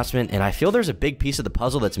new announcement, and I feel there's a big piece of the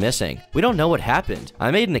puzzle that's missing. We don't know what happened. I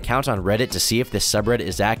made an account on Reddit to see if this subreddit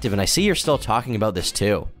is active, and I see you're still talking about this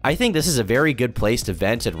too. I think this is a very good place to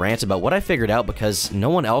vent and rant about what I figured out because no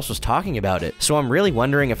one else was talking about it. So I'm really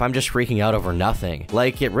wondering if I'm just freaking out over nothing.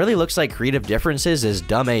 Like, it really looks like creative differences is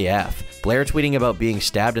dumb AF. Blair tweeting about being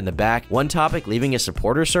stabbed in the back, One Topic leaving his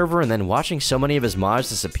supporter server and then watching so many of his mods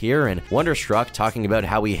disappear, and Wonderstruck talking about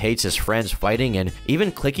how he hates his friends fighting, and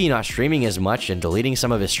even Clicky not streaming as much and deleting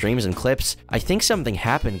some of his streams and clips. I think something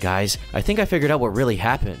happened, guys. I think I figured out what really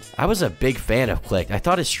happened. I was a big fan of Click. I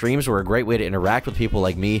thought his streams were a great way to interact with people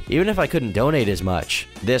like me, even if I couldn't donate as much.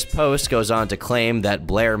 This post goes on to claim that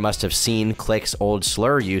Blair must have seen Click's old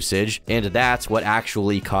slur usage, and that's what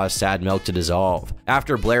actually caused Sad Milk to dissolve.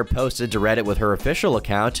 After Blair posted to Reddit with her official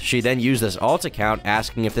account, she then used this alt account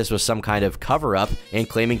asking if this was some kind of cover-up and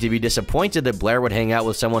claiming to be disappointed that Blair would hang out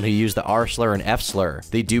with someone who used the R slur and F slur.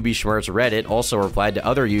 The Doobie Schmerz Reddit also replied to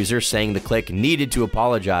other users saying the Click needed to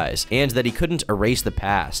apologize and that he couldn't erase the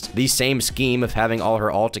past. The same scheme of having all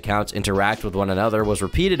her alt accounts interact with one another was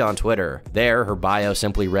repeated on Twitter. There, her bio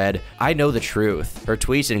simply read, "I know the truth." Her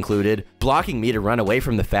tweets included, "Blocking me to run away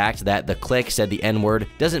from the fact that the Click said the N-word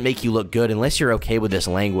doesn't make you look good unless you're okay with this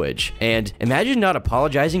language," and "Imagine not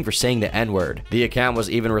apologizing for saying the N-word." The account was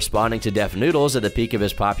even responding to Def Noodles at the peak of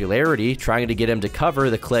his popularity, trying to get him to cover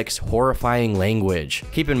the Click's horrifying language.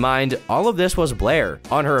 Keep in mind, all of this was Blair.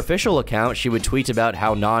 On her official account, she would tweet about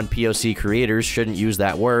how non-POC creators shouldn't use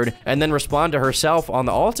that word, and then respond to herself on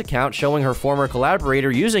the alt account showing her former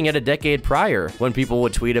collaborator using it a decade prior. When people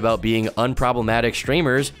would tweet about being unproblematic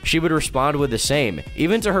streamers, she would respond with the same,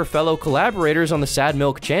 even to her fellow collaborators on the Sad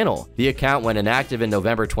Milk channel. The account went inactive in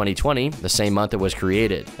November 2020, the same month it was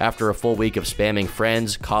created. After a full week of spamming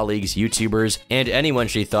friends, colleagues, YouTubers, and anyone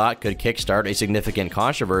she thought could kickstart a significant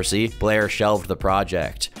controversy, Blair shelved the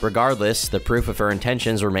project. Regardless, the proof of her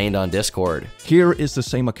intentions remained on Discord. Here is the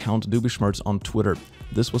same account, Doobie Schmerz, on Twitter.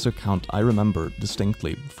 This was an account I remember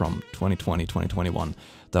distinctly from 2020, 2021,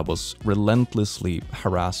 that was relentlessly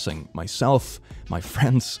harassing myself, my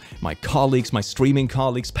friends, my colleagues, my streaming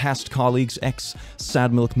colleagues, past colleagues,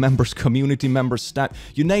 ex-Sad Milk members, community members,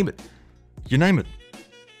 you name it. You name it.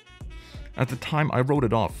 At the time, I wrote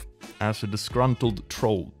it off as a disgruntled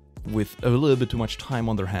troll with a little bit too much time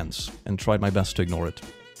on their hands and tried my best to ignore it.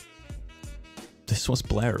 This was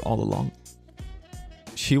Blair all along.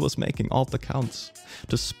 She was making alt accounts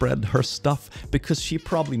to spread her stuff because she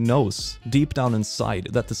probably knows deep down inside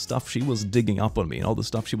that the stuff she was digging up on me and all the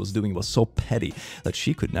stuff she was doing was so petty that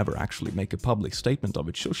she could never actually make a public statement of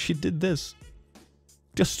it. So she did this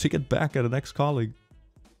just to get back at an ex-colleague.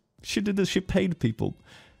 She did this. She paid people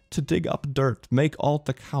to dig up dirt, make alt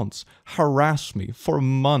accounts, harass me for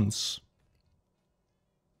months.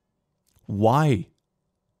 Why?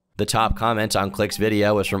 The top comment on Click's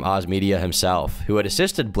video was from Oz Media himself, who had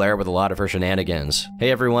assisted Blair with a lot of her shenanigans.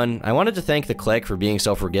 "Hey everyone, I wanted to thank the Click for being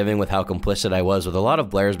so forgiving with how complicit I was with a lot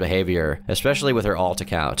of Blair's behavior, especially with her alt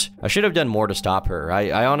account. I should have done more to stop her.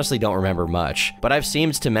 I honestly don't remember much, but I've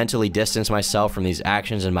seemed to mentally distance myself from these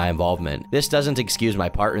actions and my involvement. This doesn't excuse my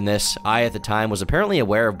part in this. I, at the time, was apparently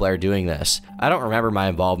aware of Blair doing this. I don't remember my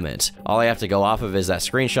involvement. All I have to go off of is that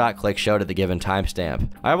screenshot Click showed at the given timestamp.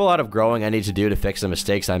 I have a lot of growing I need to do to fix the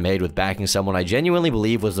mistakes I made with backing someone I genuinely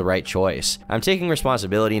believe was the right choice. I'm taking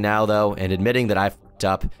responsibility now, though, and admitting that I've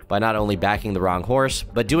up by not only backing the wrong horse,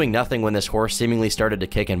 but doing nothing when this horse seemingly started to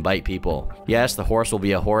kick and bite people. Yes, the horse will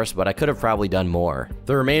be a horse, but I could have probably done more."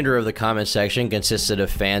 The remainder of the comment section consisted of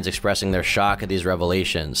fans expressing their shock at these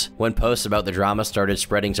revelations. When posts about the drama started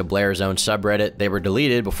spreading to Blair's own subreddit, they were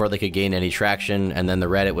deleted before they could gain any traction, and then the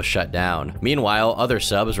Reddit was shut down. Meanwhile, other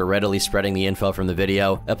subs were readily spreading the info from the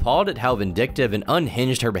video, appalled at how vindictive and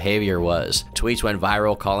unhinged her behavior was. Tweets went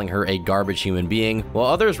viral calling her a garbage human being, while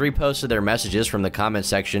others reposted their messages from the comment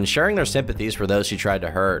section sharing their sympathies for those she tried to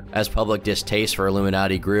hurt. As public distaste for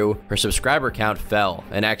Illuminati grew, her subscriber count fell,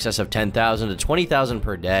 in excess of 10,000 to 20,000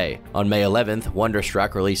 per day. On May 11th,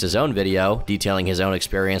 Wonderstruck released his own video, detailing his own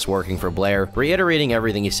experience working for Blair, reiterating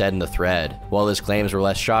everything he said in the thread. While his claims were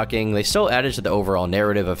less shocking, they still added to the overall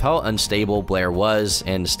narrative of how unstable Blair was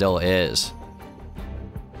and still is.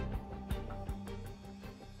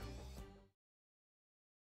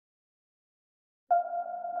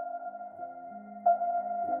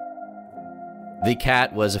 The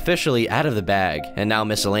cat was officially out of the bag, and now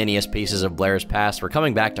miscellaneous pieces of Blair's past were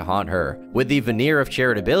coming back to haunt her. With the veneer of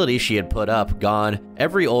charitability she had put up gone,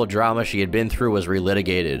 every old drama she had been through was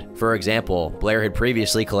relitigated. For example, Blair had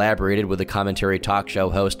previously collaborated with the commentary talk show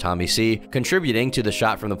host Tommy C, contributing to the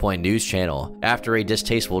Shot from the Point news channel. After a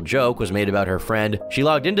distasteful joke was made about her friend, she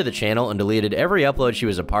logged into the channel and deleted every upload she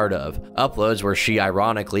was a part of. Uploads where she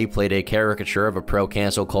ironically played a caricature of a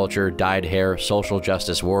pro-cancel culture, dyed hair, social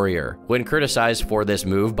justice warrior. When criticized for this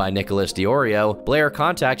move by Nicholas Diorio, Blair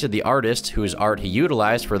contacted the artist whose art he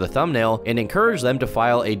utilized for the thumbnail and encouraged them to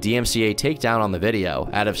file a DMCA takedown on the video,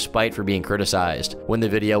 out of spite for being criticized. When the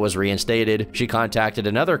video was reinstated, she contacted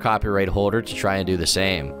another copyright holder to try and do the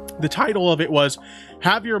same. The title of it was,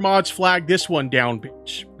 "Have your mods flag this one down,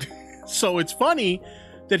 bitch." So it's funny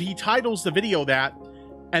that he titles the video that,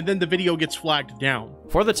 and then the video gets flagged down.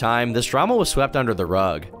 For the time, this drama was swept under the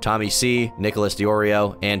rug. Tommy C, Nicholas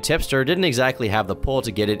Diorio, and Tipster didn't exactly have the pull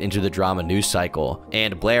to get it into the drama news cycle,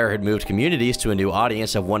 and Blair had moved communities to a new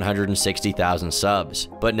audience of 160,000 subs.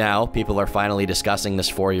 But now, people are finally discussing this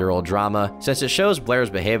 4-year-old drama, since it shows Blair's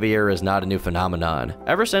behavior is not a new phenomenon.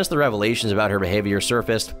 Ever since the revelations about her behavior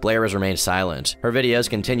surfaced, Blair has remained silent. Her videos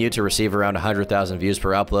continue to receive around 100,000 views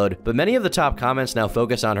per upload, but many of the top comments now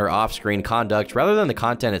focus on her off-screen conduct rather than the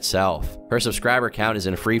content itself. Her subscriber count is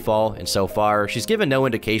in freefall, and so far, she's given no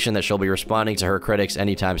indication that she'll be responding to her critics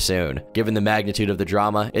anytime soon. Given the magnitude of the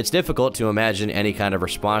drama, it's difficult to imagine any kind of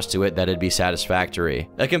response to it that'd be satisfactory.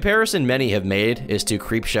 A comparison many have made is to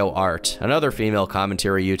Creepshow Art, another female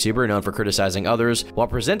commentary YouTuber known for criticizing others while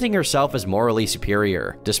presenting herself as morally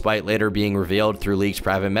superior, despite later being revealed through leaked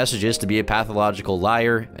private messages to be a pathological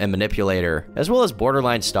liar and manipulator, as well as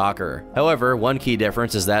borderline stalker. However, one key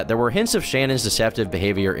difference is that there were hints of Shannon's deceptive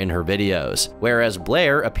behavior in her videos, whereas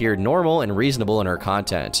Blair appeared normal and reasonable in her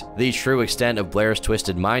content. The true extent of Blair's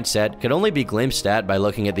twisted mindset could only be glimpsed at by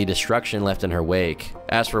looking at the destruction left in her wake.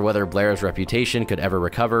 As for whether Blair's reputation could ever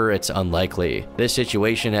recover, it's unlikely. This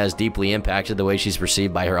situation has deeply impacted the way she's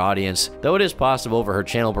perceived by her audience, though it is possible for her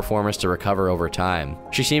channel performance to recover over time.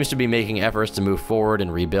 She seems to be making efforts to move forward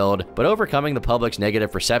and rebuild, but overcoming the public's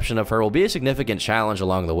negative perception of her will be a significant challenge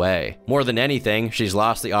along the way. More than anything, she's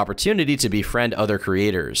lost the opportunity to befriend other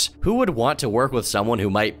creators. Who would want to work with someone who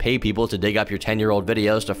might pay people to dig up your 10-year-old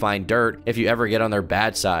videos to find dirt if you ever get on their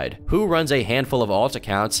bad side? Who runs a handful of alt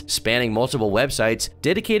accounts spanning multiple websites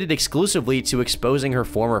dedicated exclusively to exposing her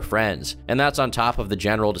former friends? And that's on top of the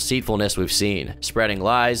general deceitfulness we've seen, spreading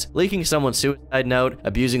lies, leaking someone's suicide note,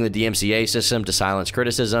 abusing the DMCA system to silence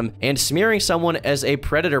criticism, and smearing someone as a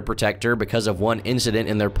predator protector because of one incident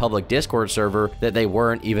in their public Discord server that they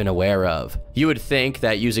weren't even aware of. You would think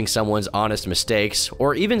that using someone's honest mistakes,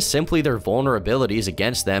 or even simply their vulnerabilities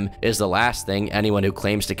against them, is the last thing anyone who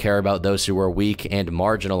claims to care about those who are weak and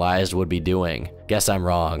marginalized would be doing. Guess I'm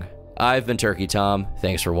wrong. I've been Turkey Tom,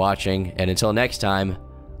 thanks for watching, and until next time,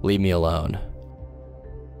 leave me alone.